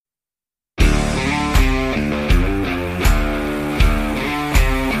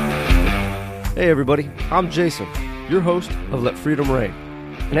Hey everybody, I'm Jason, your host of Let Freedom Reign,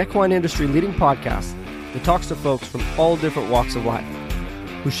 an equine industry leading podcast that talks to folks from all different walks of life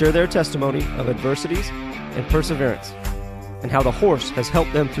who share their testimony of adversities and perseverance and how the horse has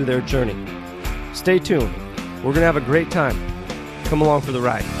helped them through their journey. Stay tuned. We're going to have a great time. Come along for the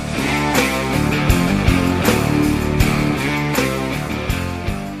ride.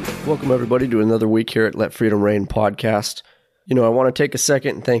 Welcome everybody to another week here at Let Freedom Reign podcast. I want to take a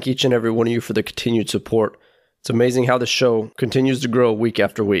second and thank each and every one of you for the continued support. It's amazing how the show continues to grow week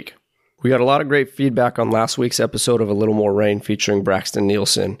after week. We got a lot of great feedback on last week's episode of A Little More Rain featuring Braxton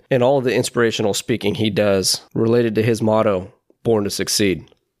Nielsen and all of the inspirational speaking he does related to his motto, Born to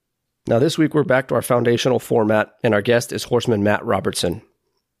Succeed. Now this week we're back to our foundational format and our guest is horseman Matt Robertson.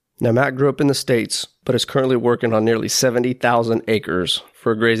 Now Matt grew up in the States, but is currently working on nearly 70,000 acres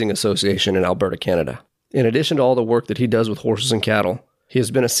for a grazing association in Alberta, Canada. In addition to all the work that he does with horses and cattle, he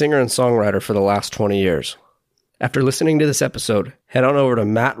has been a singer and songwriter for the last 20 years. After listening to this episode, head on over to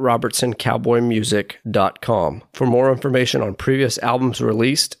mattrobertsoncowboymusic.com for more information on previous albums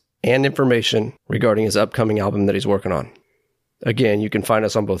released and information regarding his upcoming album that he's working on. Again, you can find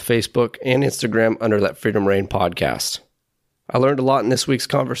us on both Facebook and Instagram under Let Freedom Reign podcast. I learned a lot in this week's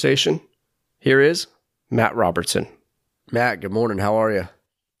conversation. Here is Matt Robertson. Matt, good morning. How are you?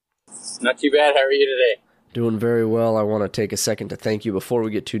 Not too bad. How are you today? Doing very well. I want to take a second to thank you before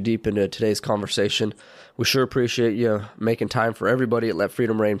we get too deep into today's conversation. We sure appreciate you making time for everybody at Let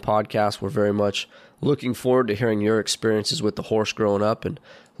Freedom Reign podcast. We're very much looking forward to hearing your experiences with the horse growing up and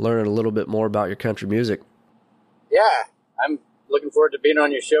learning a little bit more about your country music. Yeah, I'm looking forward to being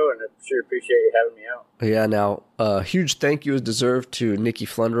on your show, and I sure appreciate you having me out. Yeah, now, a huge thank you is deserved to Nikki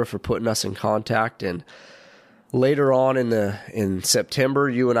Flendra for putting us in contact, and later on in September,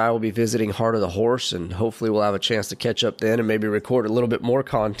 you and I will be visiting Heart of the Horse, and hopefully we'll have a chance to catch up then and maybe record a little bit more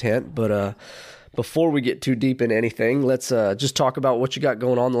content. But before we get too deep into anything, let's just talk about what you got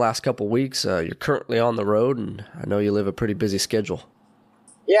going on the last couple of weeks. You're currently on the road, and I know you live a pretty busy schedule.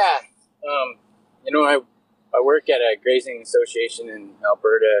 Yeah. I work at a grazing association in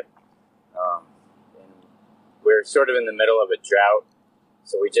Alberta, and we're sort of in the middle of a drought,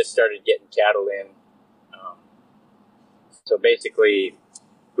 so we just started getting cattle in. So basically,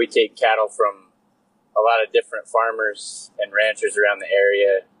 we take cattle from a lot of different farmers and ranchers around the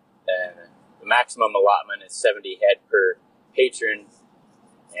area, and the maximum allotment is 70 head per patron,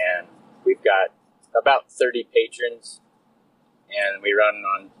 and we've got about 30 patrons, and we run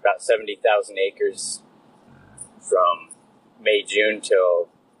on about 70,000 acres from May, June till,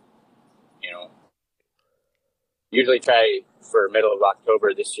 usually try for middle of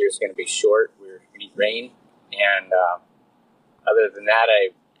October. This year is going to be short. We need rain, and other than that,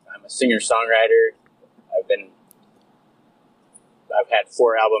 I'm a singer-songwriter. I've had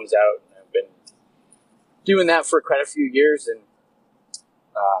 4 albums out, and I've been doing that for quite a few years, and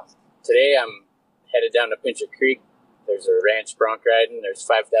today I'm headed down to Pincher Creek. There's a ranch bronc riding. There's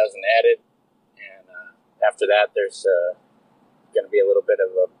 5,000 added, and after that, there's going to be a little bit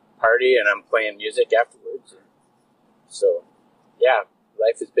of a party, and I'm playing music afterwards. So, yeah,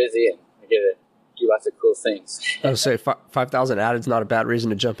 life is busy, and I get to do lots of cool things. I would say 5,000 added is not a bad reason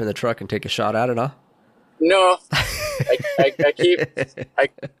to jump in the truck and take a shot at it, huh? No, I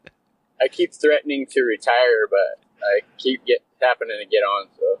keep threatening to retire, but I keep happening to get on.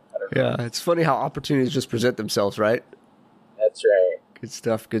 So I don't know. Yeah, it's funny how opportunities just present themselves, right? That's right. Good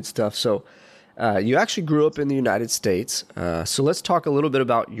stuff. Good stuff. So, you actually grew up in the United States. So let's talk a little bit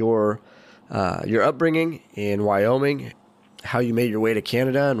about your upbringing in Wyoming, how you made your way to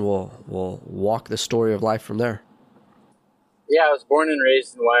Canada, and we'll walk the story of life from there. Yeah, I was born and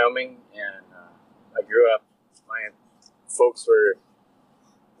raised in Wyoming, and I grew up. My folks were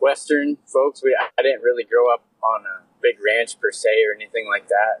Western folks. I didn't really grow up on a big ranch per se or anything like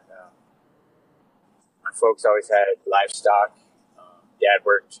that. My folks always had livestock. Dad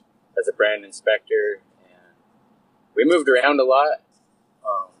worked as a brand inspector, and we moved around a lot.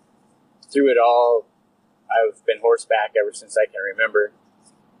 Through it all, I've been horseback ever since I can remember.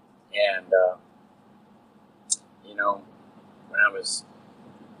 And, when I was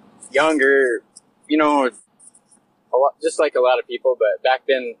younger, just like a lot of people, but back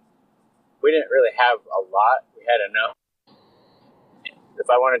then we didn't really have a lot. We had enough. If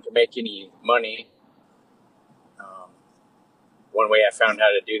I wanted to make any money, one way I found how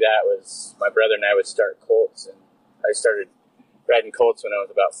to do that was my brother and I would start colts, and I started riding colts when I was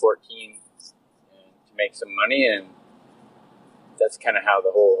about 14 to make some money, and that's kind of how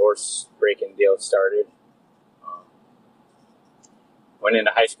the whole horse breaking deal started. Went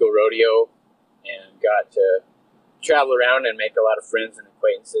into high school rodeo and got to travel around and make a lot of friends and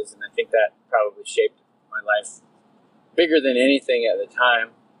acquaintances, and I think that probably shaped my life bigger than anything at the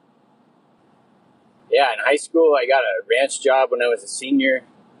time. Yeah, in high school, I got a ranch job when I was a senior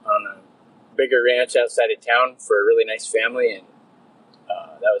on a bigger ranch outside of town for a really nice family, and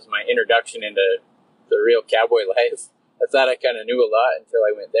that was my introduction into the real cowboy life. I thought I kind of knew a lot until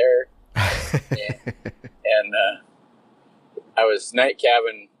I went there. and I was night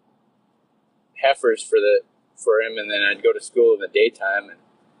cabbing heifers for him, and then I'd go to school in the daytime. And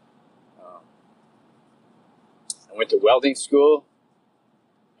I went to welding school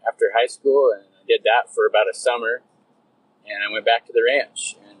after high school, and I did that for about a summer, and I went back to the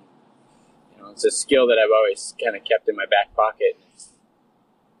ranch. And it's a skill that I've always kind of kept in my back pocket,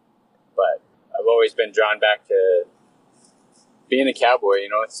 but I've always been drawn back to being a cowboy.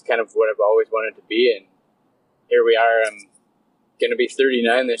 It's kind of what I've always wanted to be, and here we are. I'm going to be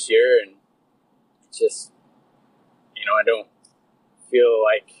 39 this year, and it's just, I don't feel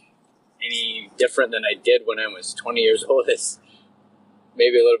like any different than I did when I was 20 years old. It's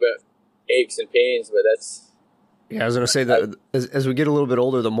maybe a little bit aches and pains, but that's... Yeah, I was going to say that as we get a little bit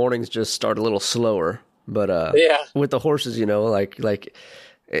older, the mornings just start a little slower. But with the horses, like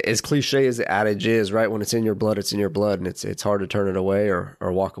as cliche as the adage is, right? When it's in your blood, it's in your blood, and it's hard to turn it away or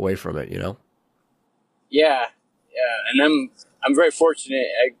walk away from it, Yeah, and I'm very fortunate.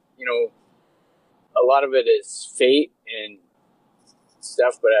 A lot of it is fate and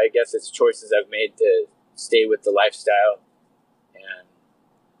stuff, but I guess it's choices I've made to stay with the lifestyle. And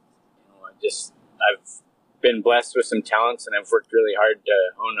I've been blessed with some talents, and I've worked really hard to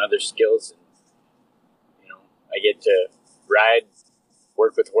hone other skills. And I get to ride,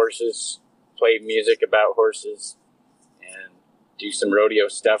 work with horses, play music about horses, and do some rodeo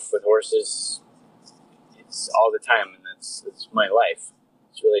stuff with horses. It's all the time, and it's my life.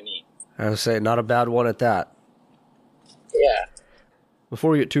 It's really neat. I would say not a bad one at that. Yeah. Before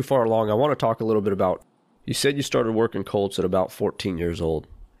we get too far along, I want to talk a little bit about, you said you started working colts at about 14 years old.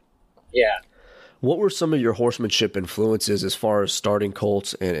 Yeah. What were some of your horsemanship influences as far as starting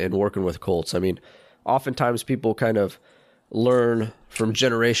colts and working with colts? I mean, oftentimes people kind of learn from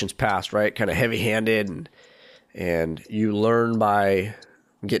generations past, right? Kind of heavy-handed, and you learn by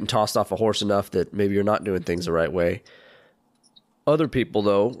getting tossed off a horse enough that maybe you're not doing things the right way. Other people,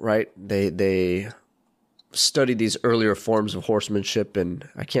 though, right, they studied these earlier forms of horsemanship, and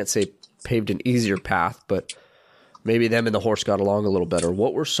I can't say paved an easier path, but maybe them and the horse got along a little better.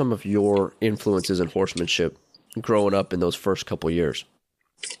 What were some of your influences in horsemanship growing up in those first couple of years?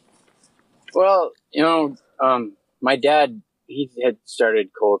 Well, my dad, he had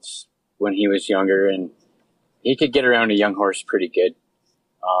started colts when he was younger, and he could get around a young horse pretty good.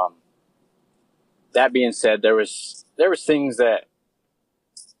 That being said, there was things that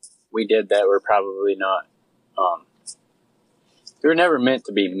we did that were probably not, they were never meant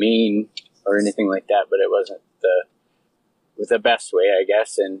to be mean or anything like that, but it wasn't the best way, I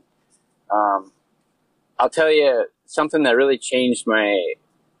guess. And I'll tell you something that really changed my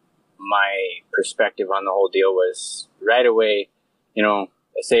perspective on the whole deal was right away, I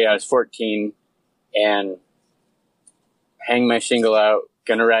say I was 14 and hang my shingle out,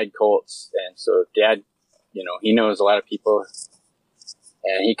 gonna ride colts. And so Dad, he knows a lot of people,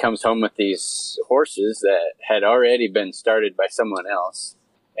 and he comes home with these horses that had already been started by someone else,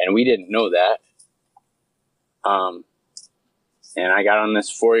 and we didn't know that. And I got on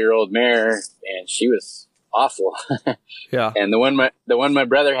this 4-year-old mare, and she was awful. Yeah. And the one my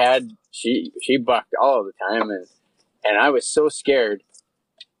brother had, she bucked all the time, and I was so scared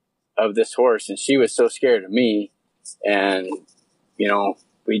of this horse, and she was so scared of me. And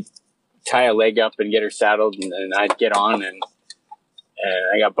we'd tie a leg up and get her saddled, and then I'd get on, and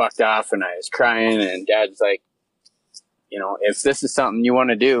I got bucked off, and I was crying, and Dad's like, if this is something you want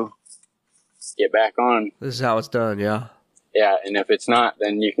to do, get back on. This is how it's done, yeah. Yeah, and if it's not,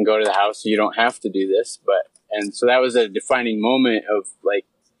 then you can go to the house. You don't have to do this. And so that was a defining moment of, like,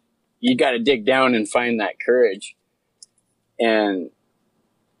 you got to dig down and find that courage.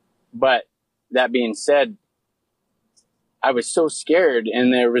 But that being said, I was so scared,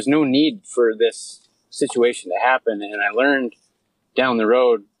 and there was no need for this situation to happen. And I learned down the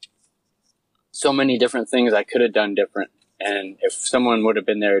road so many different things I could have done different. And if someone would have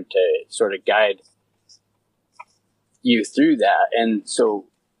been there to sort of guide you through that. And so,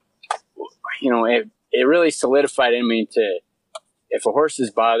 it really solidified in me to, if a horse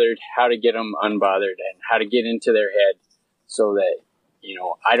is bothered, how to get them unbothered and how to get into their head so that,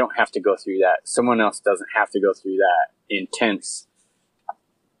 I don't have to go through that. Someone else doesn't have to go through that intense,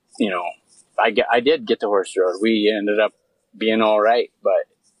 I did get the horse rode. We ended up being all right, but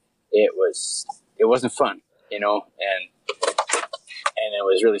it wasn't fun. and it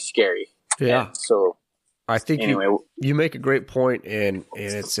was really scary. Yeah. And so I think anyway, you make a great point, and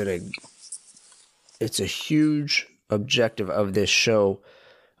it's a huge objective of this show.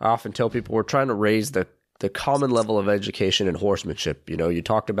 I often tell people we're trying to raise the common level of education in horsemanship. You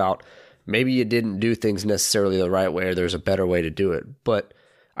talked about maybe you didn't do things necessarily the right way, or there's a better way to do it, but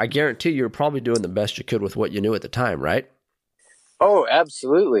I guarantee you're probably doing the best you could with what you knew at the time, right? Oh,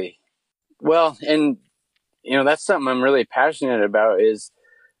 absolutely. Well, and that's something I'm really passionate about is,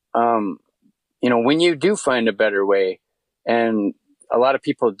 when you do find a better way, and a lot of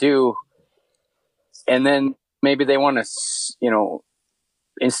people do, and then maybe they want to,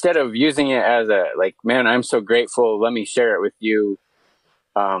 instead of using it as man, I'm so grateful, let me share it with you.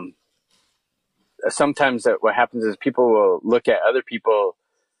 Sometimes what happens is people will look at other people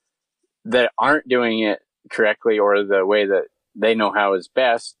that aren't doing it correctly or the way that they know how is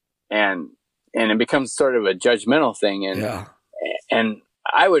best, and it becomes sort of a judgmental thing. And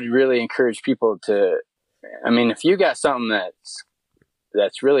I would really encourage people to, if you got something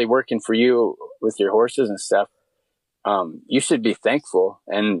that's really working for you with your horses and stuff, you should be thankful,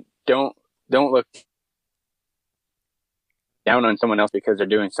 and don't look down on someone else because they're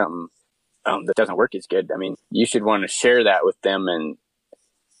doing something that doesn't work as good. You should want to share that with them, and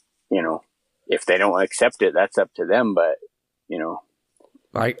if they don't accept it, that's up to them. But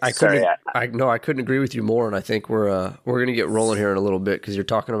I couldn't agree with you more, and I think we're going to get rolling here in a little bit because you're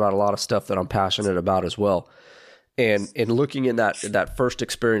talking about a lot of stuff that I'm passionate about as well. And looking in that first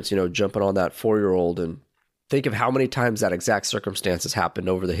experience, jumping on that 4-year-old, and think of how many times that exact circumstance has happened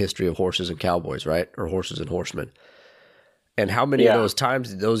over the history of horses and cowboys, right? Or horses and horsemen. And how many of those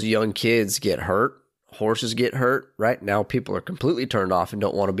times those young kids get hurt, horses get hurt, right? Now people are completely turned off and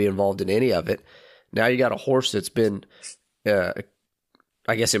don't want to be involved in any of it. Now you got a horse that's been,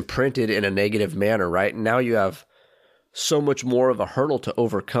 imprinted in a negative manner, right? And now you have so much more of a hurdle to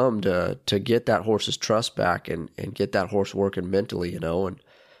overcome to get that horse's trust back and get that horse working mentally, and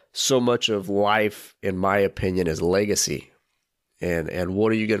so much of life, in my opinion, is legacy. And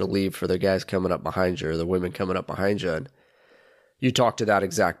what are you going to leave for the guys coming up behind you or the women coming up behind you? And you talk to that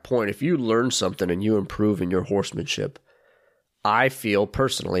exact point. If you learn something and you improve in your horsemanship, I feel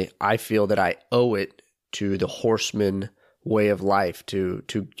that I owe it to the horseman way of life to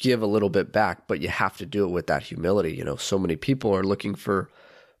give a little bit back, but you have to do it with that humility. So many people are looking for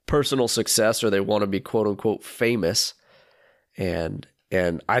personal success, or they want to be quote unquote famous. And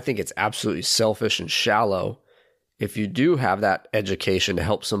I think it's absolutely selfish and shallow if you do have that education to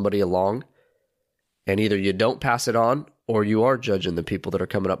help somebody along, and either you don't pass it on or you are judging the people that are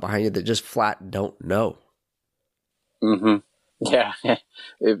coming up behind you that just flat don't know. Mm-hmm. Yeah.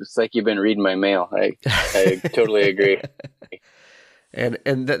 It's like you've been reading my mail. I totally agree. And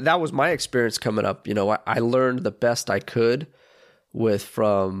that was my experience coming up. I learned the best I could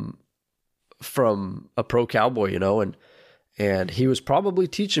from a pro cowboy, and he was probably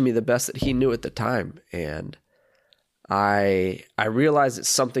teaching me the best that he knew at the time. And I realized that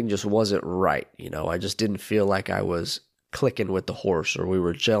something just wasn't right. I just didn't feel like I was clicking with the horse, or we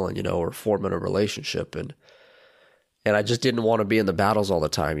were gelling, or forming a relationship. And I just didn't want to be in the battles all the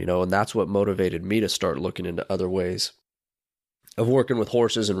time, and that's what motivated me to start looking into other ways of working with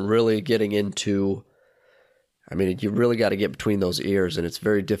horses and really getting into, you really got to get between those ears, and it's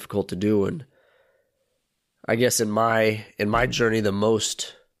very difficult to do. And I guess in my journey, the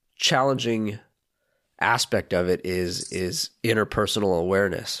most challenging aspect of it is interpersonal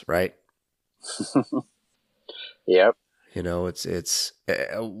awareness, right? Yep. It's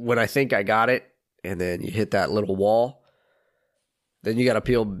when I think I got it, and then you hit that little wall, then you got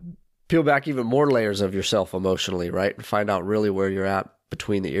to peel back even more layers of yourself emotionally, right? And find out really where you're at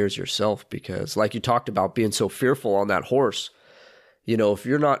between the ears yourself. Because like you talked about being so fearful on that horse, if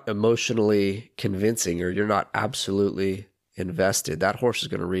you're not emotionally convincing, or you're not absolutely invested, that horse is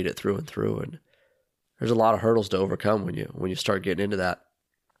going to read it through and through. And there's a lot of hurdles to overcome when you start getting into that.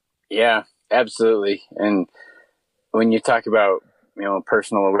 Yeah, absolutely. And when you talk about,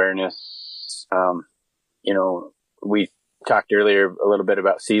 personal awareness, we talked earlier a little bit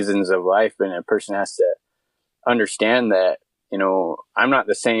about seasons of life, and a person has to understand that, I'm not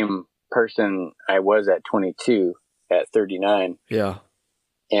the same person I was at 22, at 39. Yeah.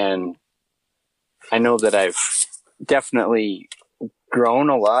 And I know that I've definitely grown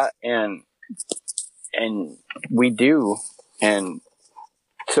a lot, and we do. And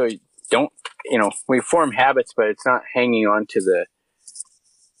so we form habits, but it's not hanging on to the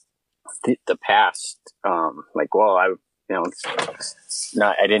past. I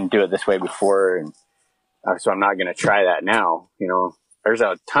didn't do it this way before, and so I'm not going to try that now. There's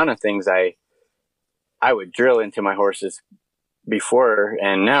a ton of things I I would drill into my horses before,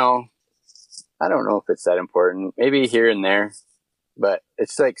 and now I don't know if it's that important. Maybe here and there, but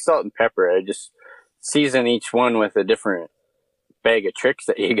it's like salt and pepper. I just season each one with a different bag of tricks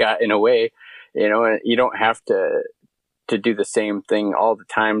that you got in a way, and you don't have to do the same thing all the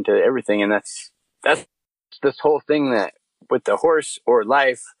time to everything. And that's this whole thing that with the horse or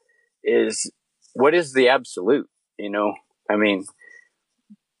life is, what is the absolute? I mean,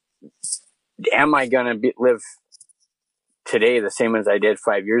 am I going to live today the same as I did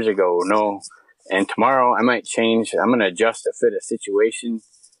 5 years ago? No. And tomorrow I might change. I'm going to adjust to fit a situation.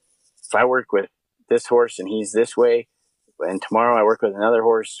 If I work with this horse and he's this way, and tomorrow I work with another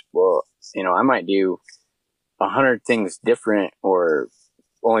horse, well, I might do 100 things different, or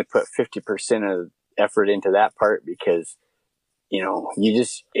only put 50% of effort into that part, because,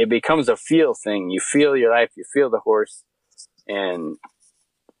 it becomes a feel thing. You feel your life, you feel the horse, and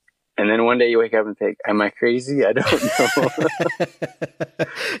then one day you wake up and think, am I crazy? I don't know.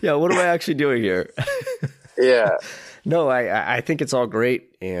 Yeah, what am I actually doing here? Yeah. No, I think it's all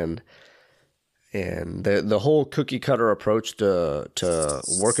great, and the whole cookie cutter approach to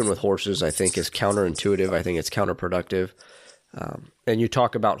working with horses, I think, is counterintuitive. I think it's counterproductive. And you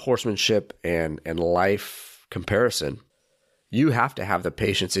talk about horsemanship and life comparison. You have to have the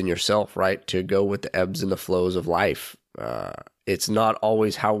patience in yourself, right, to go with the ebbs and the flows of life. It's not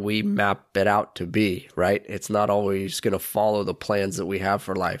always how we map it out to be, right? It's not always going to follow the plans that we have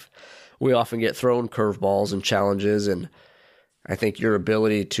for life. We often get thrown curveballs and challenges, and I think your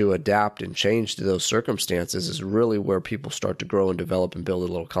ability to adapt and change to those circumstances is really where people start to grow and develop and build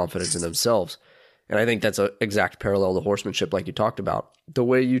a little confidence in themselves. And I think that's an exact parallel to horsemanship, like you talked about. The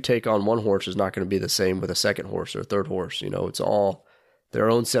way you take on one horse is not going to be the same with a second horse or a third horse. It's all their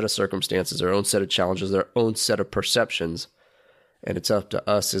own set of circumstances, their own set of challenges, their own set of perceptions. And it's up to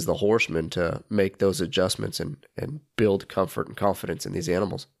us as the horsemen to make those adjustments and build comfort and confidence in these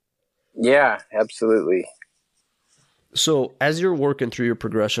animals. Yeah, absolutely. So as you're working through your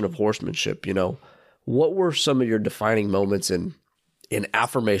progression of horsemanship, what were some of your defining moments in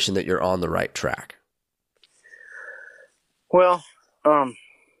affirmation that you're on the right track? Well,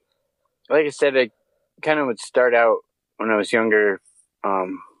 like I said, I kind of would start out when I was younger.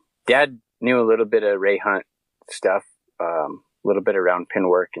 Dad knew a little bit of Ray Hunt stuff, a little bit around pin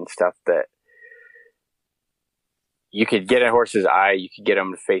work and stuff that you could get a horse's eye, you could get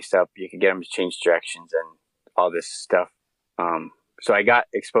them to face up, you could get them to change directions and all this stuff. So I got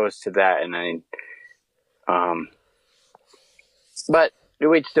exposed to that, and but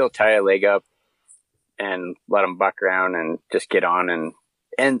we'd still tie a leg up and let them buck around and just get on.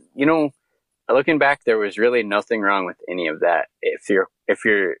 And looking back, there was really nothing wrong with any of that. If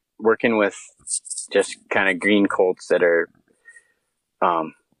you're working with just kind of green colts that are,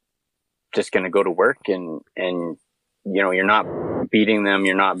 just going to go to work and you're not beating them,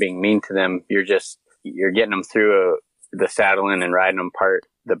 you're not being mean to them, you're getting them through the saddling and riding them apart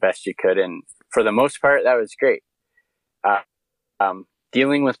the best you could. And for the most part, that was great.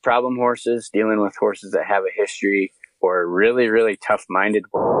 Dealing with problem horses, dealing with horses that have a history or really, really tough-minded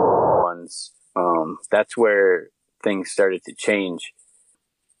ones, that's where things started to change.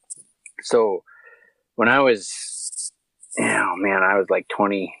 So when I was, I was like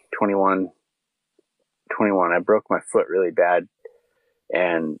 21, I broke my foot really bad.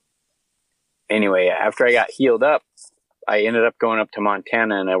 And anyway, after I got healed up, I ended up going up to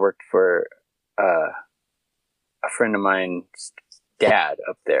Montana, and I worked for a friend of mine's dad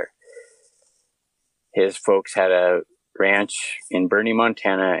up there. His folks had a ranch in Bernie,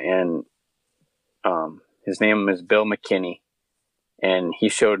 Montana, and his name is Bill McKinney. And he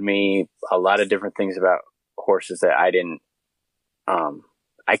showed me a lot of different things about horses that I didn't,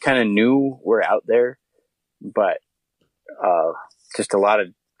 I kind of knew were out there, but just a lot of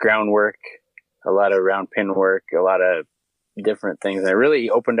groundwork, a lot of round pin work, a lot of different things. And it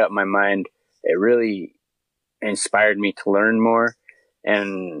really opened up my mind. It really inspired me to learn more.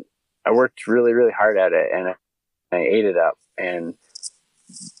 And I worked really, really hard at it, and I ate it up. And,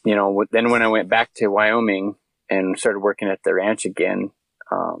 then when I went back to Wyoming and started working at the ranch again,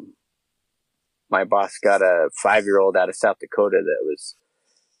 my boss got a 5-year-old out of South Dakota that was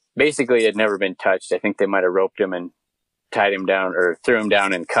basically had never been touched. I think they might have roped him and tied him down or threw him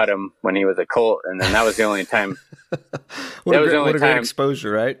down and cut him when he was a colt. And then that was the only time. What a great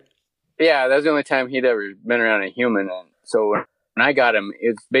exposure, right? Yeah, that was the only time he'd ever been around a human. And so when I got him,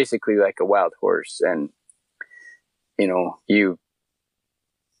 it's basically like a wild horse. And,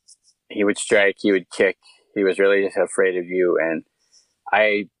 he would strike, he would kick. He was really just afraid of you. And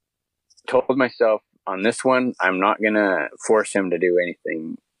I told myself on this one, I'm not going to force him to do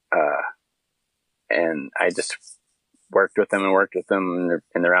anything. And I just worked with them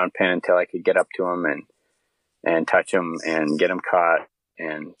in the round pen until I could get up to them and touch him and get him caught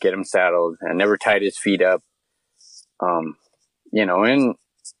and get him saddled, and never tied his feet up. And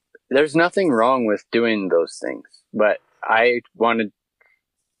there's nothing wrong with doing those things, but I wanted,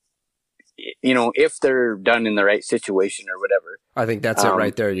 if they're done in the right situation or whatever. I think that's it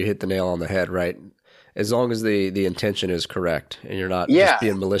right there. You hit the nail on the head, right? As long as the intention is correct and you're not just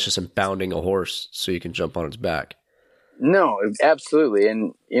being malicious and bounding a horse so you can jump on its back. No, absolutely.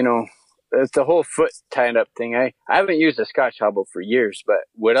 And, it's the whole foot tied up thing. I haven't used a Scotch hobble for years, but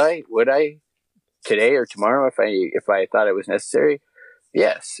would I today or tomorrow if I thought it was necessary?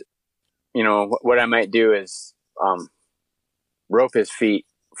 Yes. What I might do is rope his feet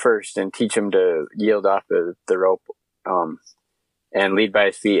first and teach him to yield off the rope and lead by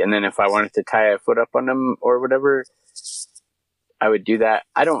his feet. And then if I wanted to tie a foot up on him or whatever, I would do that.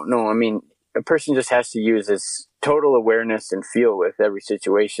 I don't know. I mean, a person just has to use his total awareness and feel with every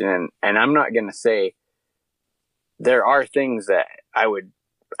situation. And I'm not going to say there are things that I would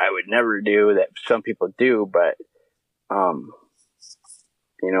never do that some people do, but,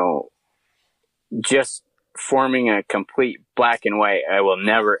 just forming a complete black and white, I will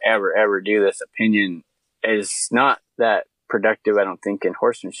never, ever, ever do this opinion is not that productive, I don't think, in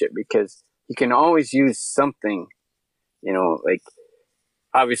horsemanship, because you can always use something, like,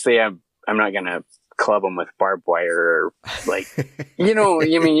 obviously I'm not going to club them with barbed wire or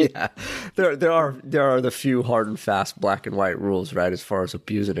Yeah. There are the few hard and fast black and white rules, right, as far as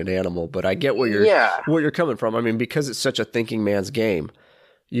abusing an animal, but I get where you're coming from. I mean, because it's such a thinking man's game,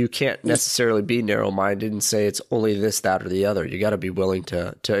 you can't necessarily be narrow-minded and say it's only this, that, or the other. You got to be willing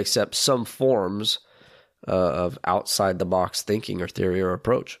to accept some forms of outside-the-box thinking or theory or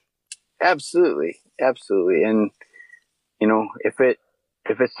approach. Absolutely. And, if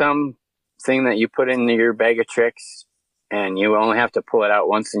it's something that you put in your bag of tricks and you only have to pull it out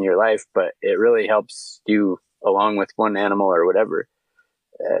once in your life, but it really helps you along with one animal or whatever,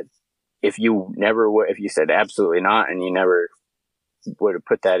 if you said absolutely not and you never would have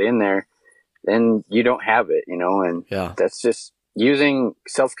put that in there, then you don't have it, and that's just using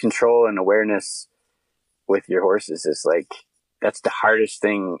self-control and awareness with your horses is that's the hardest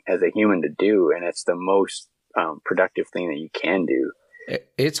thing as a human to do. And it's the most productive thing that you can do.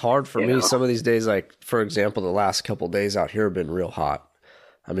 It's hard for me some of these days. Like, for example, the last couple of days out here have been real hot.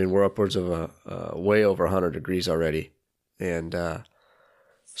 I mean, we're upwards of way over 100 degrees already. And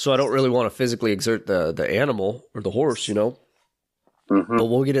so I don't really want to physically exert the animal or the horse, Mm-hmm. But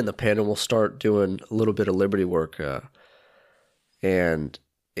we'll get in the pen and we'll start doing a little bit of liberty work. And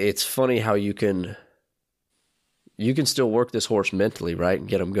it's funny how you can still work this horse mentally, right? And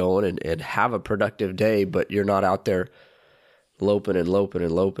get him going and have a productive day, but you're not out there loping and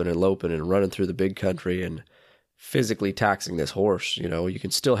running through the big country and physically taxing this horse. You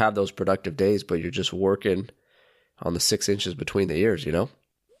can still have those productive days, but you're just working on the 6 inches between the ears,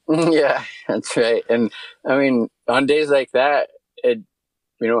 Yeah, that's right. And I mean, on days like that,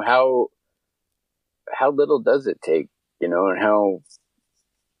 how little does it take, and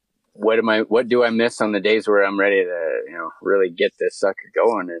what do I miss on the days where I'm ready to, really get this sucker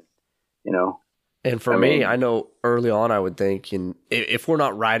going and. And for me, I know early on I would think, if we're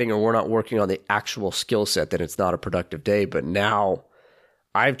not riding or we're not working on the actual skill set, then it's not a productive day. But now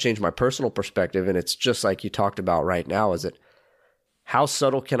I've changed my personal perspective, and it's just like you talked about right now, is it how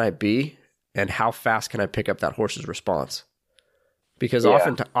subtle can I be and how fast can I pick up that horse's response? Because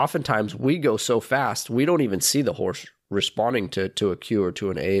oftentimes we go so fast, we don't even see the horse responding to a cue or to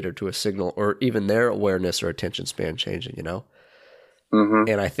an aid or to a signal or even their awareness or attention span changing, Mm-hmm.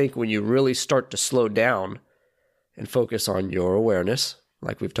 And I think when you really start to slow down and focus on your awareness,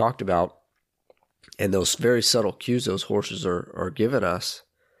 like we've talked about, and those very subtle cues those horses are giving us,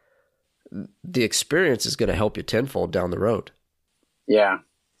 the experience is going to help you tenfold down the road. Yeah,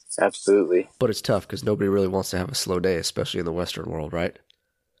 absolutely. But it's tough because nobody really wants to have a slow day, especially in the Western world, right?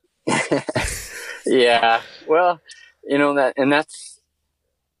 Yeah. Well, that's,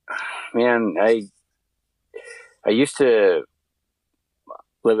 man, I used to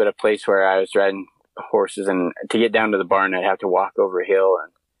live at a place where I was riding horses, and to get down to the barn, I'd have to walk over a hill.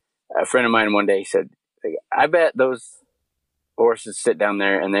 And a friend of mine one day said, I bet those horses sit down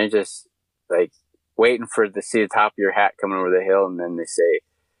there and they're just waiting to see the top of your hat coming over the hill. And then they say,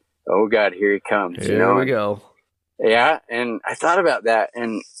 oh God, here he comes. Here we go. Yeah. And I thought about that,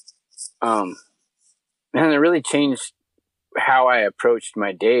 and, man, it really changed how I approached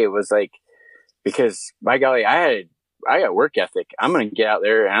my day. It was because by golly, I got work ethic. I'm going to get out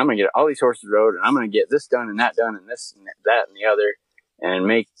there and I'm going to get all these horses rode, and I'm going to get this done and that done and this and that and the other, and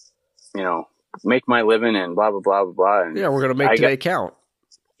make, make my living and blah, blah, blah, blah, blah. And yeah, we're going to make today count.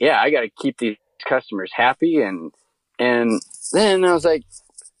 Yeah, I got to keep these customers happy. And then I was like,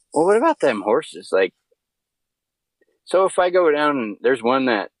 well, what about them horses? Like, so if I go down and there's one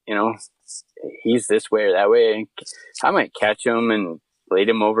that, you know, he's this way or that way, I might catch him and lead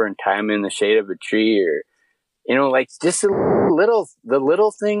him over and tie him in the shade of a tree, or, you know, like just the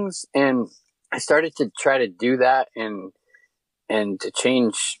little things. And I started to try to do that, and to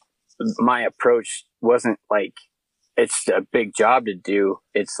change my approach wasn't like, it's a big job to do.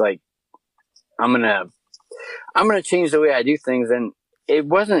 It's like, I'm going to change the way I do things. And it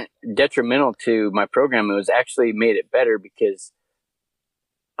wasn't detrimental to my program. It was actually made it better because,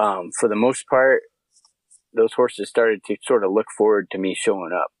 for the most part, those horses started to sort of look forward to me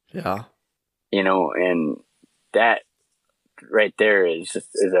showing up. Yeah. You know, and that right there is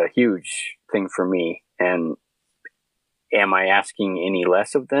a huge thing for me. And am I asking any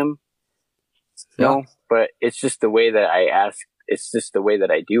less of them? Yeah. No, but it's just the way that I ask. It's just the way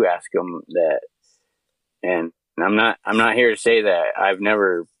that I do ask them that. And I'm not here to say that I've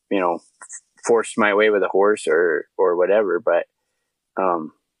never, you know, forced my way with a horse or whatever, but,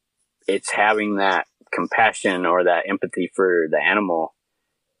 it's having that compassion or that empathy for the animal.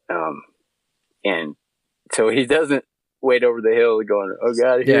 And so he doesn't wait over the hill going, oh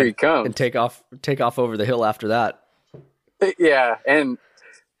God, here he comes. And take off over the hill after that. Yeah. And,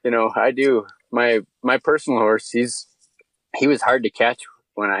 you know, I do my personal horse. He was hard to catch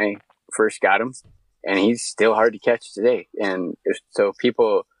when I first got him, and he's still hard to catch today. And so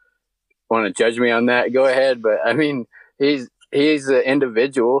people want to judge me on that, go ahead. But I mean, he's an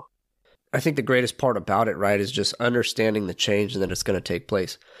individual. I think the greatest part about it, right, is just understanding the change and that it's going to take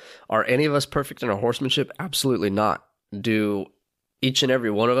place. Are any of us perfect in our horsemanship? Absolutely not. Do each and every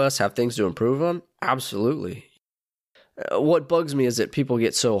one of us have things to improve on? Absolutely. What bugs me is that people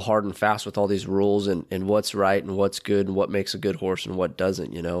get so hard and fast with all these rules and what's right and what's good and what makes a good horse and what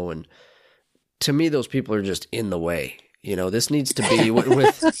doesn't, you know. And to me, those people are just in the way. You know, this needs to be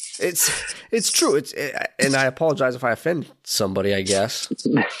with it's true. And I apologize if I offend somebody, I guess.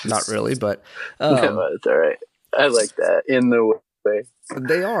 Not really, but no, it's all right. I like that, in the way.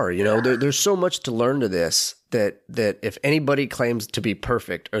 They are, you know, there's so much to learn to this that if anybody claims to be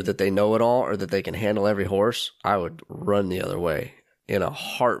perfect or that they know it all or that they can handle every horse, I would run the other way in a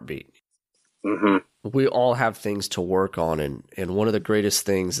heartbeat. Mm-hmm. We all have things to work on. And one of the greatest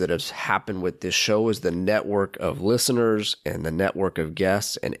things that has happened with this show is the network of listeners and the network of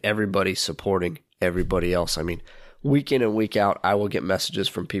guests and everybody supporting everybody else. I mean, week in and week out, I will get messages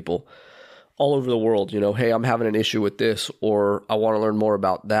from people all over the world, you know, hey, I'm having an issue with this, or I want to learn more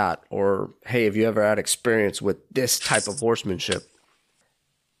about that, or hey, have you ever had experience with this type of horsemanship?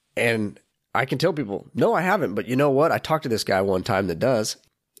 And I can tell people, no, I haven't, but you know what? I talked to this guy one time that does,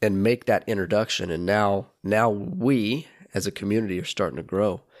 and make that introduction. And now we as a community are starting to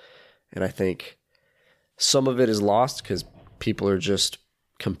grow. And I think some of it is lost because people are just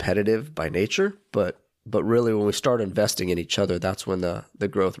competitive by nature, but really when we start investing in each other, that's when the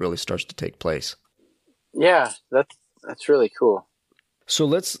growth really starts to take place. Yeah, that's really cool. So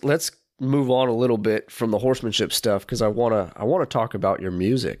let's move on a little bit from the horsemanship stuff, because I want to talk about your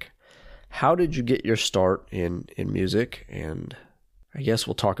music. How did you get your start in music? And I guess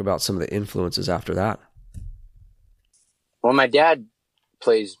we'll talk about some of the influences after that. Well, my dad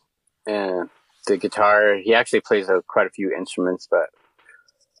plays the guitar. He actually plays quite a few instruments, but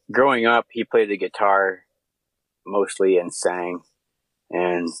growing up, he played the guitar mostly and sang.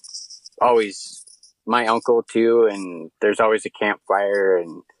 And always my uncle too, and there's always a campfire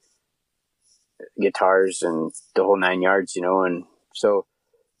and guitars and the whole 9 yards, you know. And so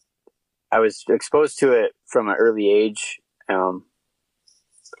I was exposed to it from an early age.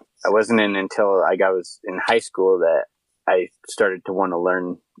 I wasn't until I was in high school that I started to want to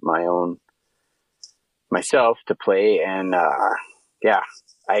learn myself to play. And,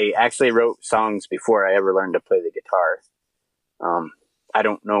 I actually wrote songs before I ever learned to play the guitar. I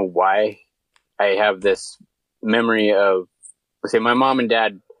don't know why. I have this memory of, let's say, my mom and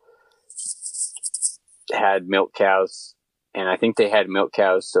dad had milk cows, and I think they had milk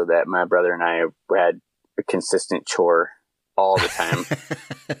cows so that my brother and I had a consistent chore all the time.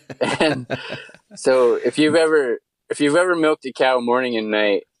 And so if you've ever milked a cow morning and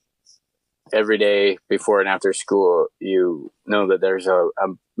night every day before and after school, you know that there's a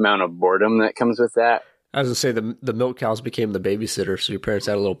amount of boredom that comes with that. I was going to say the milk cows became the babysitter, so your parents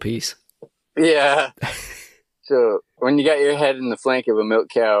had a little piece. Yeah. So when you got your head in the flank of a milk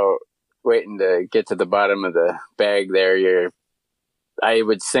cow waiting to get to the bottom of the bag there, I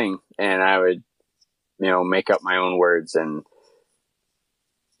would sing, and I would, make up my own words. And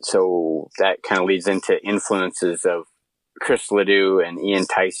so that kind of leads into influences of Chris Ledoux and Ian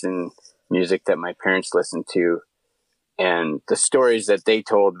Tyson music that my parents listened to. And the stories that they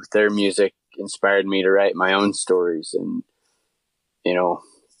told with their music inspired me to write my own stories. And,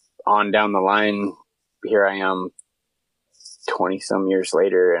 on down the line, here I am 20 some years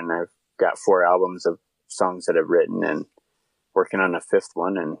later, and I've got 4 albums of songs that I've written and working on a 5th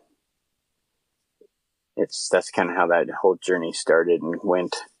one. And that's kind of how that whole journey started and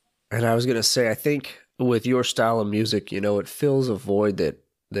went. And I was going to say, I think with your style of music, it fills a void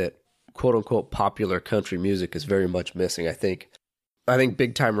that quote unquote popular country music is very much missing. I think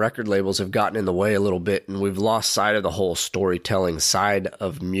big time record labels have gotten in the way a little bit, and we've lost sight of the whole storytelling side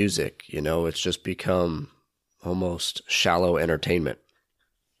of music. It's just become almost shallow entertainment.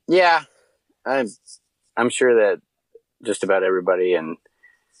 Yeah. I'm sure that just about everybody in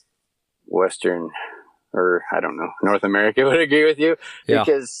Western, or I don't know, North America would agree with you. Yeah.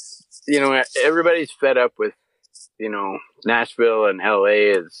 Because, everybody's fed up with, Nashville and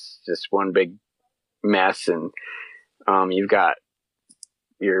LA is just one big mess. And you've got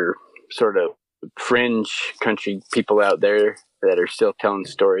your sort of fringe country people out there that are still telling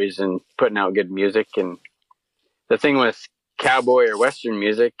stories and putting out good music. And the thing with cowboy or Western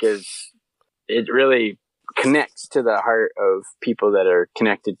music is it really connects to the heart of people that are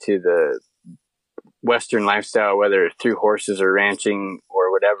connected to the Western lifestyle, whether through horses or ranching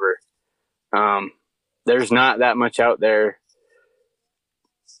or whatever. There's not that much out there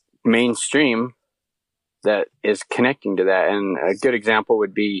mainstream that is connecting to that. And a good example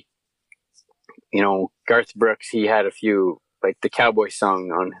would be, Garth Brooks. He had a few, like the Cowboy song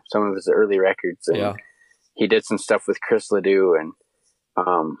on some of his early records. And he did some stuff with Chris Ledoux, and,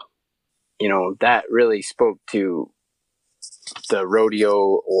 that really spoke to the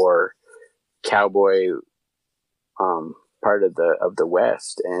rodeo or cowboy, part of the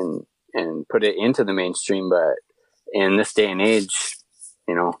West and put it into the mainstream. But in this day and age,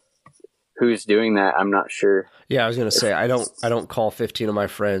 who's doing that? I'm not sure. Yeah, I was going to say, I don't call 15 of my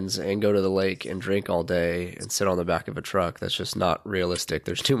friends and go to the lake and drink all day and sit on the back of a truck. That's just not realistic.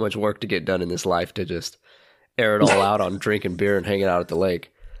 There's too much work to get done in this life to just air it all out on drinking beer and hanging out at the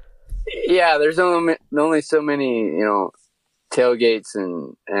lake. Yeah, there's only so many, tailgates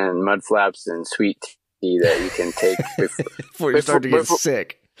and mud flaps and sweet tea that you can take before you start to get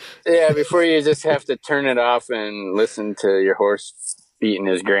sick. Yeah, before you just have to turn it off and listen to your horse eating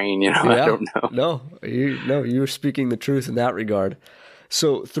his grain, I don't know. No, you're speaking the truth in that regard.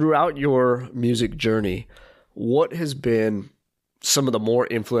 So throughout your music journey, what has been some of the more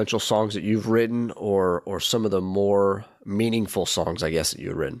influential songs that you've written, or some of the more meaningful songs, I guess, that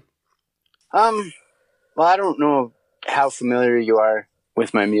you've written? Well, I don't know how familiar you are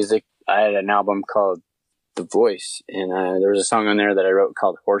with my music. I had an album called The Voice, and there was a song on there that I wrote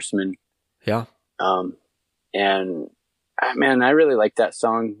called Horseman. Yeah. And man, I really like that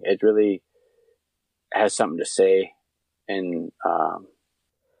song. It really has something to say. And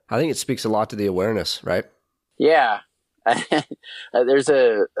I think it speaks a lot to the awareness, right? Yeah. There's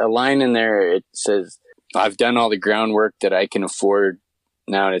a line in there. It says, "I've done all the groundwork that I can afford.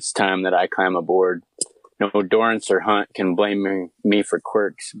 Now it's time that I climb aboard. No Dorrance or Hunt can blame me for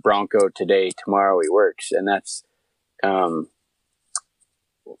quirks. Bronco today, tomorrow he works." And that's part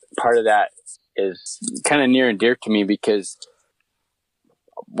of that is kind of near and dear to me, because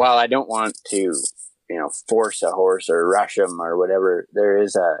while I don't want to, force a horse or rush him or whatever, there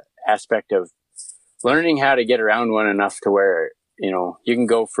is a aspect of learning how to get around one enough to where, you can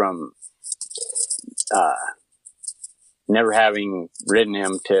go from never having ridden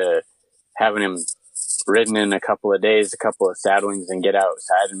him to having him ridden in a couple of days, a couple of saddlings, and get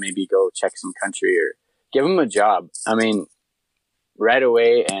outside and maybe go check some country or give him a job. I mean, right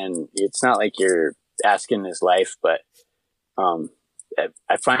away. And it's not like you're asking his life, but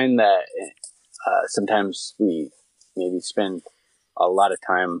I find that sometimes we maybe spend a lot of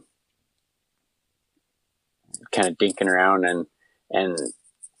time kind of dinking around, and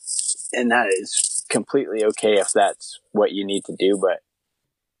that is completely okay if that's what you need to do. But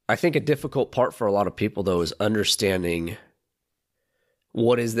I think a difficult part for a lot of people, though, is understanding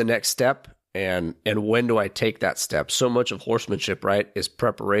what is the next step and when do I take that step. So much of horsemanship, right, is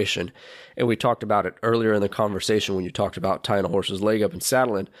preparation. And we talked about it earlier in the conversation when you talked about tying a horse's leg up and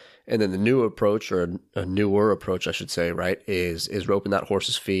saddling. And then the new approach, or a newer approach, I should say, right, is roping that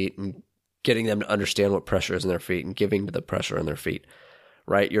horse's feet and getting them to understand what pressure is in their feet and giving to the pressure in their feet,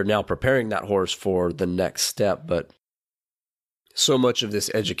 right? You're now preparing that horse for the next step. But so much of this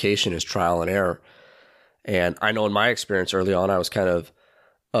education is trial and error. And I know in my experience early on, I was kind of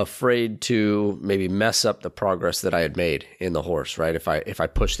afraid to maybe mess up the progress that I had made in the horse, right? If I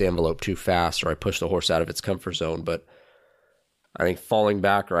push the envelope too fast or I push the horse out of its comfort zone. But I think falling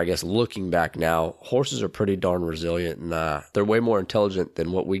back, or I guess looking back now, horses are pretty darn resilient, and they're way more intelligent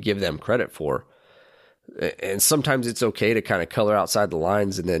than what we give them credit for. And sometimes it's okay to kind of color outside the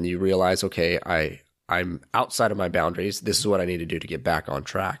lines, and then you realize, okay, I'm outside of my boundaries. This is what I need to do to get back on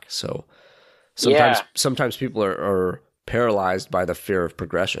track. So sometimes people are paralyzed by the fear of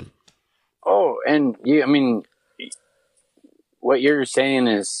progression. Oh, and I mean, what you're saying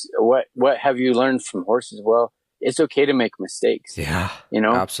is what have you learned from horses? Well, it's okay to make mistakes. Yeah,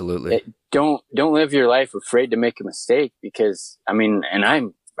 absolutely. Don't live your life afraid to make a mistake, because I mean, and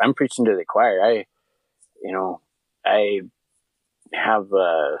I'm preaching to the choir. I have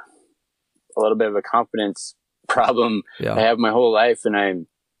a little bit of a confidence problem. Yeah. I have my whole life, and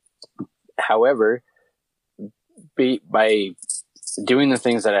however, by doing the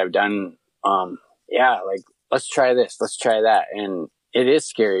things that I've done, like, let's try this, let's try that. And it is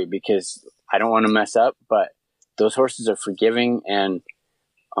scary because I don't want to mess up, but those horses are forgiving. And,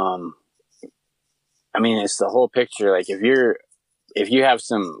 I mean, it's the whole picture. Like, if you have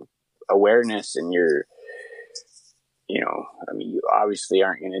some awareness and you're, I mean, you obviously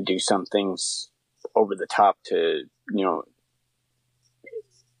aren't going to do some things over the top to,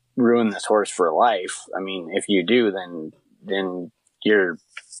 ruin this horse for life. I mean, if you do, then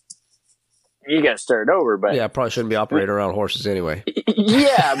you got to start over. But yeah, probably shouldn't be operating around horses anyway.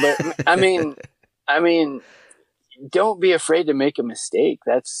 Yeah, but I mean, don't be afraid to make a mistake.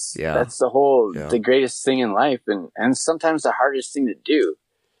 That's the greatest thing in life, and sometimes the hardest thing to do.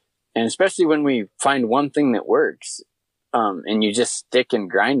 And especially when we find one thing that works, and you just stick and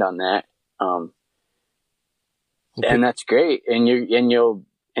grind on that, and that's great. And you'll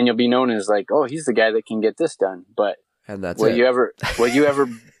be known as like, oh, he's the guy that can get this done. But and that's will you ever,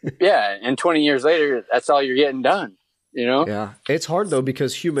 yeah. And 20 years later, that's all you're getting done, Yeah. It's hard though,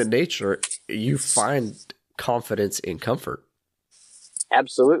 because human nature, you find confidence in comfort.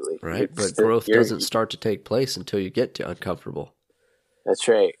 Absolutely. Right. But growth doesn't start to take place until you get to uncomfortable. That's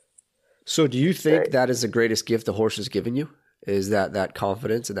right. So do you think that is the greatest gift the horse has given you? Is that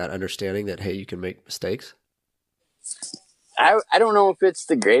confidence and that understanding that, hey, you can make mistakes? I don't know if it's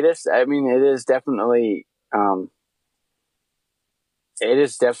the greatest. I mean, it is definitely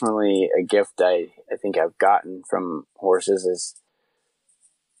a gift I think I've gotten from horses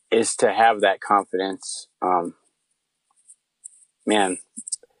is to have that confidence. Man,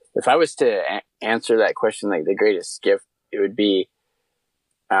 if I was to answer that question, like the greatest gift, it would be,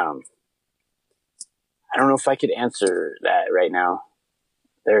 I don't know if I could answer that right now.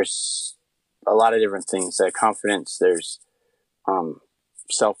 There's a lot of different things. Confidence, there's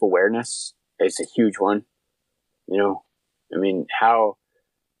self-awareness is a huge one. I mean, how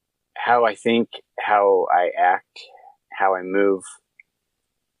I think, how I act, how I move,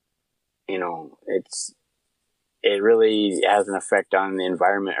 it really has an effect on the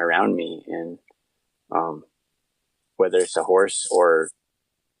environment around me. And whether it's a horse or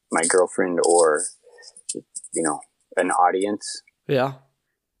my girlfriend or, an audience. Yeah.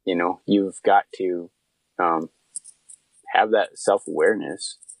 You've got to have that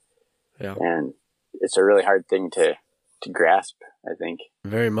self-awareness. Yeah. And it's a really hard thing to grasp, I think.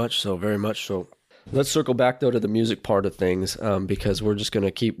 Very much so, very much so. Let's circle back, though, to the music part of things, because we're just going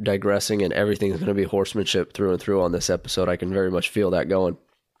to keep digressing, and everything's going to be horsemanship through and through on this episode. I can very much feel that going.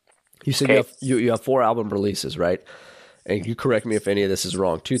 You said you have 4 album releases, right? And you correct me if any of this is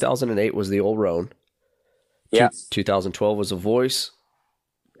wrong. 2008 was The Old Roan. Yeah. 2012 was A Voice.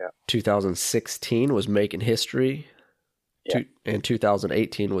 Yeah. 2016 was Making History. Yeah. And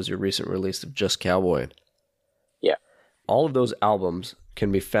 2018 was your recent release of Just Cowboying. Yeah. All of those albums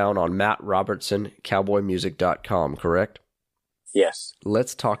can be found on mattrobertsoncowboymusic.com, correct? Yes.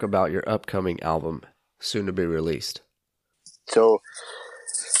 Let's talk about your upcoming album, soon to be released. So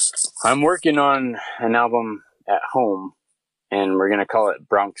I'm working on an album at home, and we're going to call it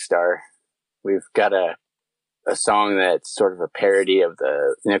Bronx Star. We've got a song that's sort of a parody of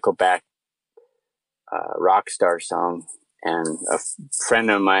the Nickelback Rockstar song, and a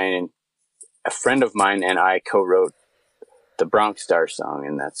friend of mine and I co-wrote the Bronx Star song,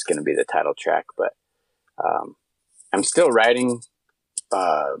 and that's going to be the title track. But I'm still writing.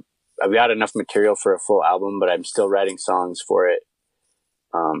 I've got enough material for a full album, but I'm still writing songs for it.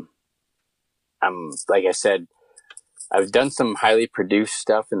 Like I said, I've done some highly produced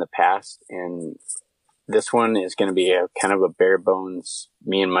stuff in the past, and this one is going to be a kind of a bare bones,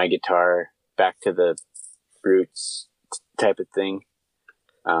 me and my guitar, back to the roots type of thing.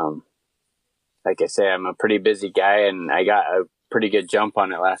 Like I say, I'm a pretty busy guy, and I got pretty good jump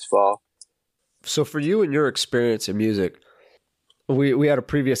on it last fall. So for you and your experience in music, we had a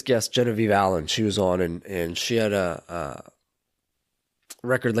previous guest, Genevieve Allen. She was on, and she had a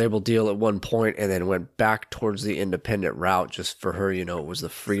record label deal at one point and then went back towards the independent route. Just for her, it was the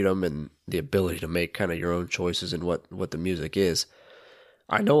freedom and the ability to make kind of your own choices in what the music is.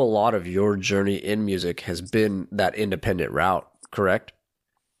 I know a lot of your journey in music has been that independent route, correct?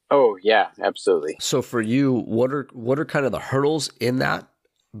 Oh yeah, absolutely. So for you, what are kind of the hurdles in that,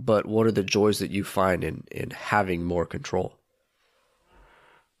 but what are the joys that you find in having more control?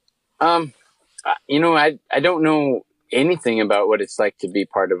 I don't know anything about what it's like to be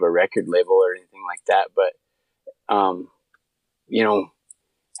part of a record label or anything like that, but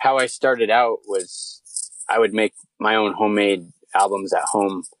how I started out was I would make my own homemade albums at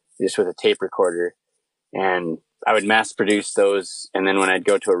home just with a tape recorder, and I would mass produce those, and then when I'd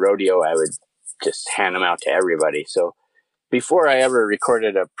go to a rodeo I would just hand them out to everybody. So before I ever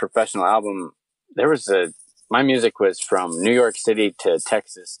recorded a professional album, my music was from New York City to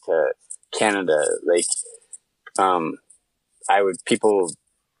Texas to Canada. Like, people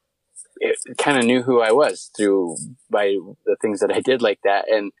kind of knew who I was by the things that I did like that.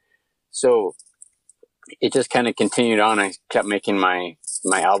 And so it just kind of continued on. I kept making my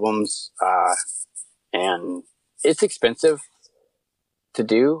albums, and it's expensive to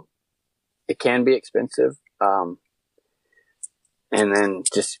do. It can be expensive. And then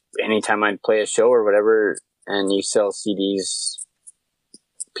just anytime I'd play a show or whatever and you sell CDs,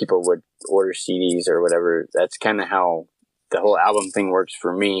 people would order CDs or whatever. That's kind of how the whole album thing works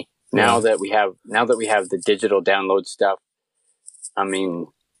for me. Now that we have the digital download stuff, I mean,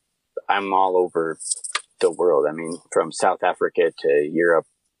 I'm all over the world. I mean, from South Africa to Europe.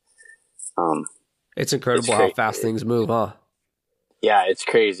 It's incredible how fast things move, huh? Yeah, it's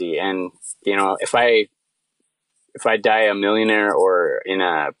crazy. And if I die a millionaire or in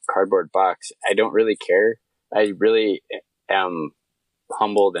a cardboard box, I don't really care. I really am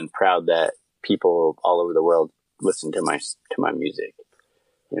humbled and proud that people all over the world listen to my music,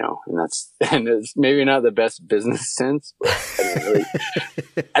 and it's maybe not the best business sense,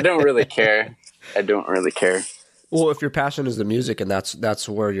 but I don't really care. I don't really care. Well, if your passion is the music and that's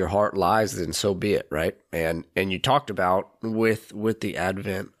where your heart lies, then so be it, right? And you talked about with the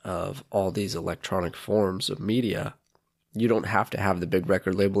advent of all these electronic forms of media, you don't have to have the big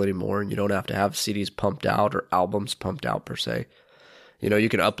record label anymore, and you don't have to have CDs pumped out or albums pumped out per se. You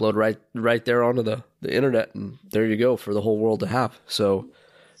can upload right there onto the internet, and there you go for the whole world to have. So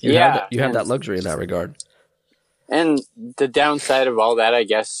you have that luxury in that regard. And the downside of all that, I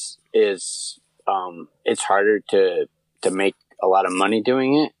guess, is it's harder to make a lot of money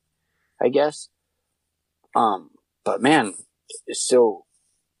doing it, I guess. But man, so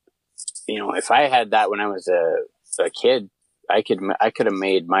if I had that when I was a kid, I could have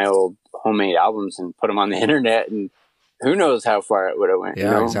made my old homemade albums and put them on the internet, and who knows how far it would have went.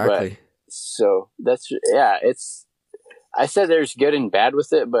 Yeah, exactly. But, so I said there's good and bad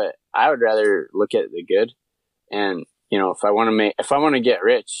with it, but I would rather look at the good. And if I want to get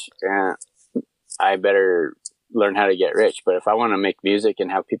rich, I better learn how to get rich. But if I want to make music and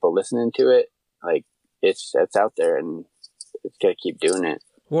have people listening to it, like it's out there, and it's got to keep doing it.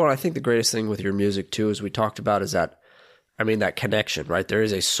 Well, I think the greatest thing with your music too, as we talked about, is that connection, right? There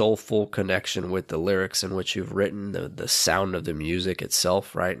is a soulful connection with the lyrics in which you've written, the sound of the music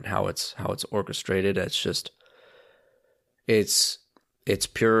itself, right? And how it's orchestrated. It's just, it's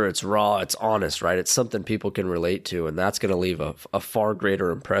pure, it's raw, it's honest, right? It's something people can relate to, and that's going to leave a far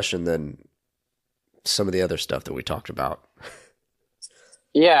greater impression than some of the other stuff that we talked about.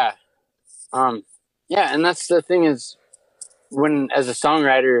 Yeah. And that's the thing is, when, as a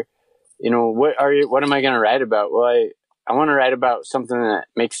songwriter, what am I going to write about? Well, I want to write about something that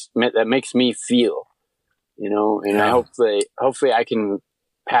makes me feel, and hopefully I can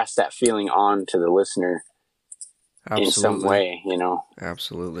pass that feeling on to the listener. Absolutely. In some way,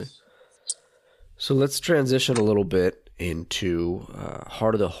 Absolutely. So let's transition a little bit into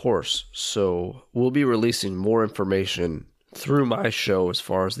Heart of the Horse. So we'll be releasing more information through my show as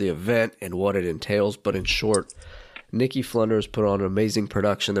far as the event and what it entails. But in short, Nikki Flunders put on an amazing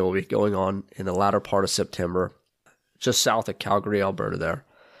production that will be going on in the latter part of September, just south of Calgary, Alberta there.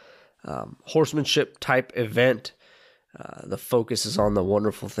 Horsemanship type event. The focus is on the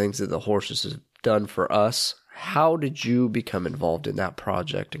wonderful things that the horses have done for us. How did you become involved in that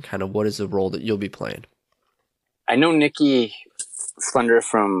project, and kind of what is the role that you'll be playing? I know Nikki Flunder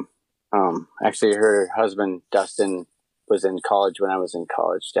from, actually her husband, Dustin, was in college when I was in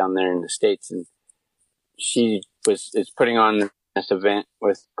college down there in the States, and she is putting on this event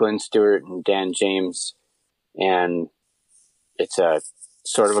with Glenn Stewart and Dan James, and it's a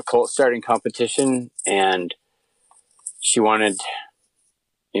sort of a colt starting competition, and she wanted,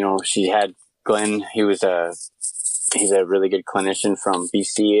 she had Glenn. He's a really good clinician from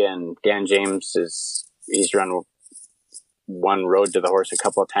BC, and Dan James he's run one Road to the Horse a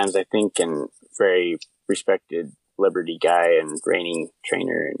couple of times, I think, and very respected Liberty guy and reining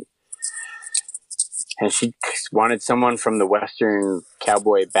trainer. And she wanted someone from the Western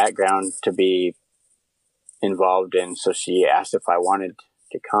cowboy background to be involved in. So she asked if I wanted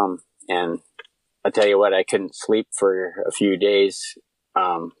to come. And I'll tell you what, I couldn't sleep for a few days.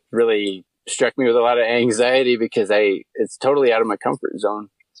 Really struck me with a lot of anxiety because it's totally out of my comfort zone.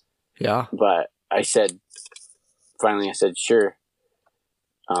 Yeah. But finally I said, sure.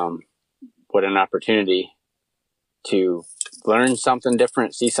 What an opportunity to learn something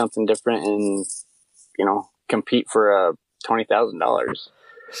different, see something different, and, compete for $20,000.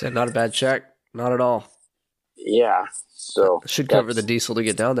 Said not a bad check. Not at all. Yeah. So should cover the diesel to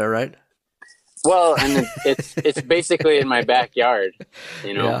get down there, right? Well, and it's basically in my backyard,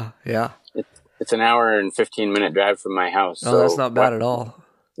 Yeah. It's an hour and 15-minute drive from my house. Oh, so that's not bad at all.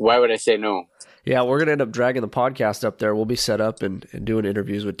 Why would I say no? Yeah, we're going to end up dragging the podcast up there. We'll be set up and doing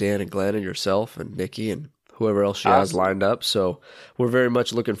interviews with Dan and Glenn and yourself and Nikki and whoever else she has lined up. So we're very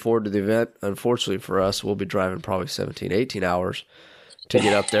much looking forward to the event. Unfortunately for us, we'll be driving probably 17, 18 hours to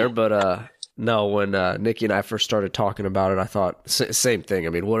get up there. But no, when Nikki and I first started talking about it, I thought same thing. I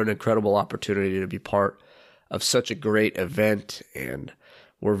mean, what an incredible opportunity to be part of such a great event. And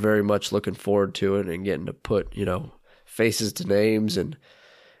we're very much looking forward to it and getting to put, faces to names and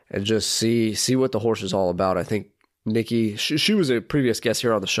just see what the horse is all about. I think Nikki, she was a previous guest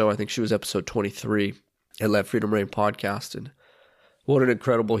here on the show. I think she was episode 23 at Let Freedom Reign podcast. And what an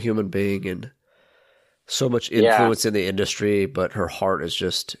incredible human being and so much influence in the industry, but her heart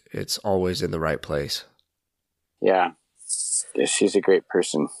is it's always in the right place. Yeah. She's a great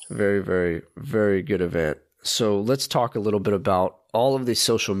person. Very, very, very good event. So let's talk a little bit about all of these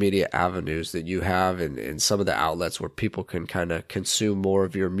social media avenues that you have and some of the outlets where people can kind of consume more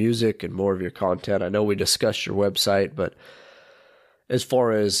of your music and more of your content. I know we discussed your website, but as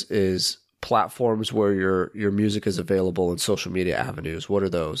far as platforms where your music is available and social media avenues, what are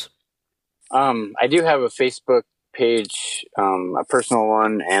those? I do have a Facebook page, a personal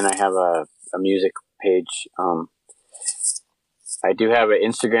one, and I have a music page. I do have an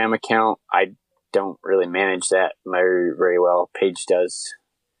Instagram account. I don't really manage that very, very well. Paige does.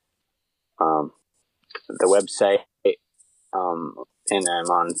 The website, and I'm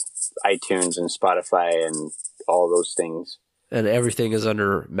on iTunes and Spotify and all those things. And everything is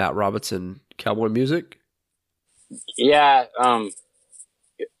under Matt Robinson Cowboy Music? Yeah.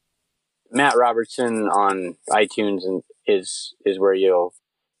 Matt Robertson on iTunes is where you'll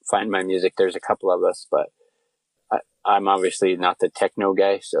find my music. There's a couple of us, but I'm obviously not the techno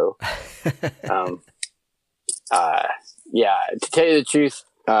guy. So, yeah, to tell you the truth,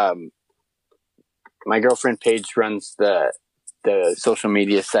 my girlfriend Paige runs the social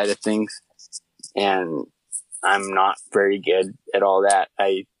media side of things, and I'm not very good at all that.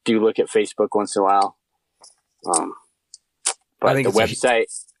 I do look at Facebook once in a while. But I think the website,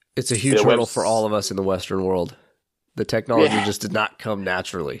 it's a huge hurdle for all of us in the Western world. The technology just did not come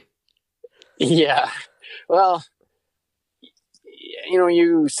naturally. Yeah. Well,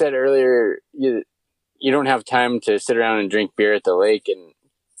 you said earlier, you don't have time to sit around and drink beer at the lake. And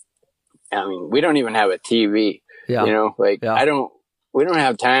I mean, we don't even have a TV, we don't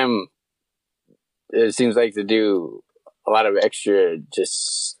have time. It seems like to do a lot of extra,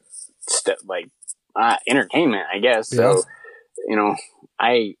 just stuff like entertainment, I guess. Yeah. So,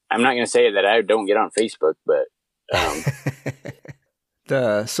 I'm not going to say that I don't get on Facebook, but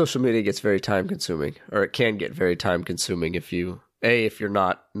the social media gets very time consuming, or it can get very time consuming if you're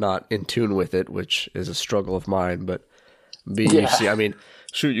not in tune with it, which is a struggle of mine. But B, you see, I mean,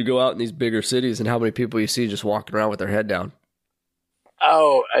 shoot, you go out in these bigger cities, and how many people you see just walking around with their head down?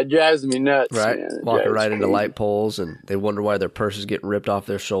 Oh, it drives me nuts. Right, man. walking right into light poles, and they wonder why their purse is getting ripped off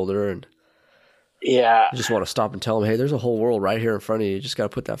their shoulder, and you just want to stop and tell them, hey, there's a whole world right here in front of you. You just got to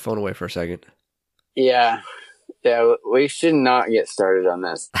put that phone away for a second. Yeah, we should not get started on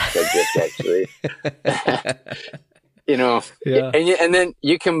that subject, actually. And then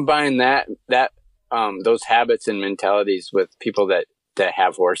you combine that those habits and mentalities with people that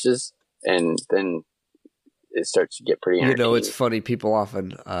have horses, and then it starts to get pretty entertaining. It's funny. People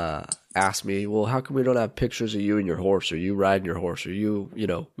often ask me, well, how come we don't have pictures of you and your horse, or you riding your horse, or you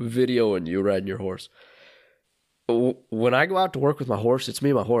video and you riding your horse? When I go out to work with my horse, it's me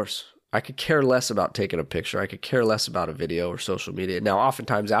and my horse. I could care less about taking a picture. I could care less about a video or social media. Now,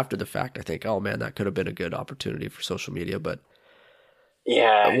 oftentimes after the fact, I think, oh man, that could have been a good opportunity for social media. But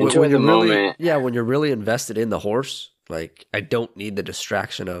Yeah, enjoy the moment. When you're really invested in the horse, like I don't need the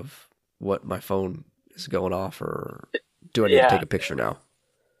distraction of what my phone is going off or do I need to take a picture now?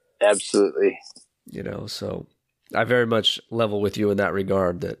 Absolutely. So I very much level with you in that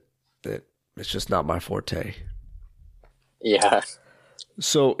regard that it's just not my forte. Yeah.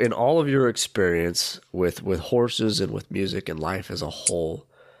 So in all of your experience with horses and with music and life as a whole,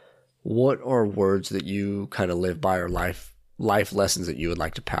 what are words that you kind of live by or life lessons that you would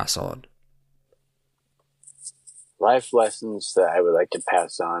like to pass on? Life lessons that I would like to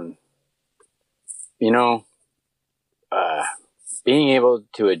pass on. Being able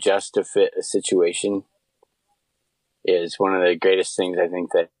to adjust to fit a situation is one of the greatest things I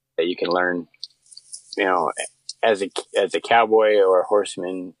think that you can learn, as a cowboy or a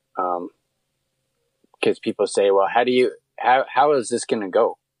horseman. Because people say, well, how is this going to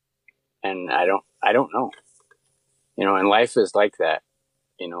go? And I don't know, and life is like that.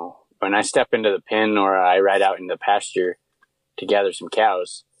 When I step into the pen or I ride out in the pasture to gather some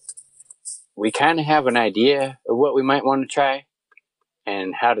cows, we kind of have an idea of what we might want to try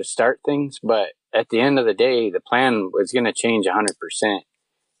and how to start things. But at the end of the day, the plan was going to change 100%.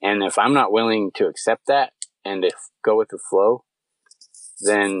 And if I'm not willing to accept that and to go with the flow,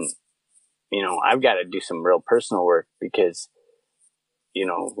 then, I've got to do some real personal work because,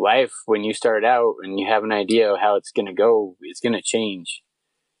 life, when you start out and you have an idea of how it's going to go, it's going to change.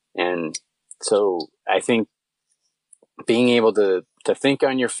 And so I think being able to think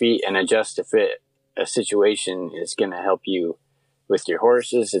on your feet and adjust to fit a situation is going to help you with your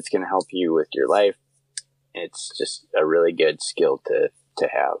horses. It's going to help you with your life. It's just a really good skill to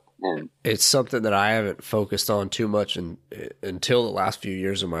have. And it's something that I haven't focused on too much until the last few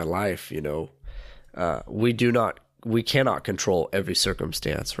years of my life. We cannot control every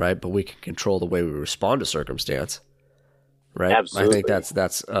circumstance, right? But we can control the way we respond to circumstance, right? Absolutely. I think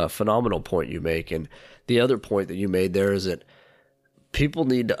that's a phenomenal point you make. And the other point that you made there is that people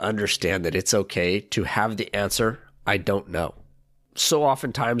need to understand that it's okay to have the answer, I don't know. So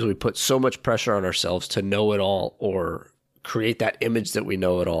oftentimes we put so much pressure on ourselves to know it all or create that image that we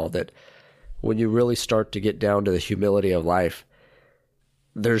know it all, that when you really start to get down to the humility of life,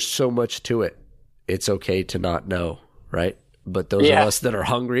 there's so much to it. It's okay to not know, right? But those of us that are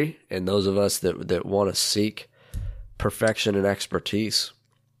hungry and those of us that want to seek perfection and expertise,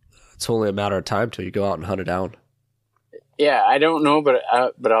 it's only a matter of time till you go out and hunt it down. Yeah, I don't know, but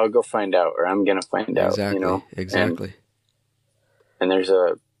I'll go find out, or I'm going to find out. Exactly. And there's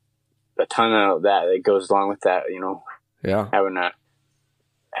a ton of that goes along with that, Yeah. Having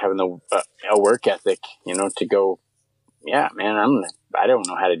a work ethic, to go, yeah, man, I don't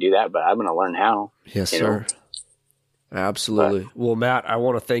know how to do that, but I'm going to learn how. Yes, sir. Absolutely. Well, Matt, I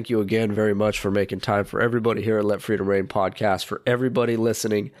want to thank you again very much for making time for everybody here at Let Freedom Reign podcast. For everybody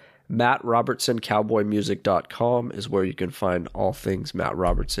listening, Matt Robertson, cowboymusic.com is where you can find all things Matt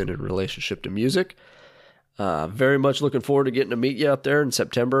Robertson in relationship to music. Very much looking forward to getting to meet you out there in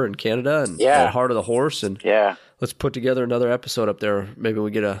September in Canada and at Heart of the Horse. And let's put together another episode up there. Maybe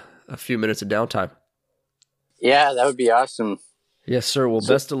we get a few minutes of downtime. Yeah, that would be awesome. Yes, sir. Well,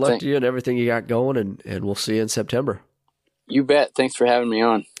 best of luck to you and everything you got going, and we'll see you in September. You bet. Thanks for having me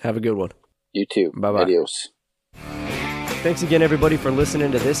on. Have a good one. You too. Bye-bye. Adios. Thanks again, everybody, for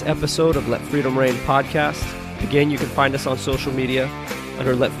listening to this episode of Let Freedom Reign podcast. Again, you can find us on social media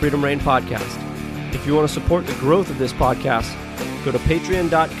under Let Freedom Reign podcast. If you want to support the growth of this podcast, go to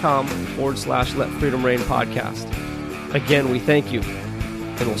patreon.com/Let Freedom Reign podcast. Again, we thank you,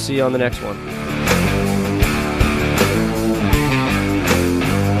 and we'll see you on the next one.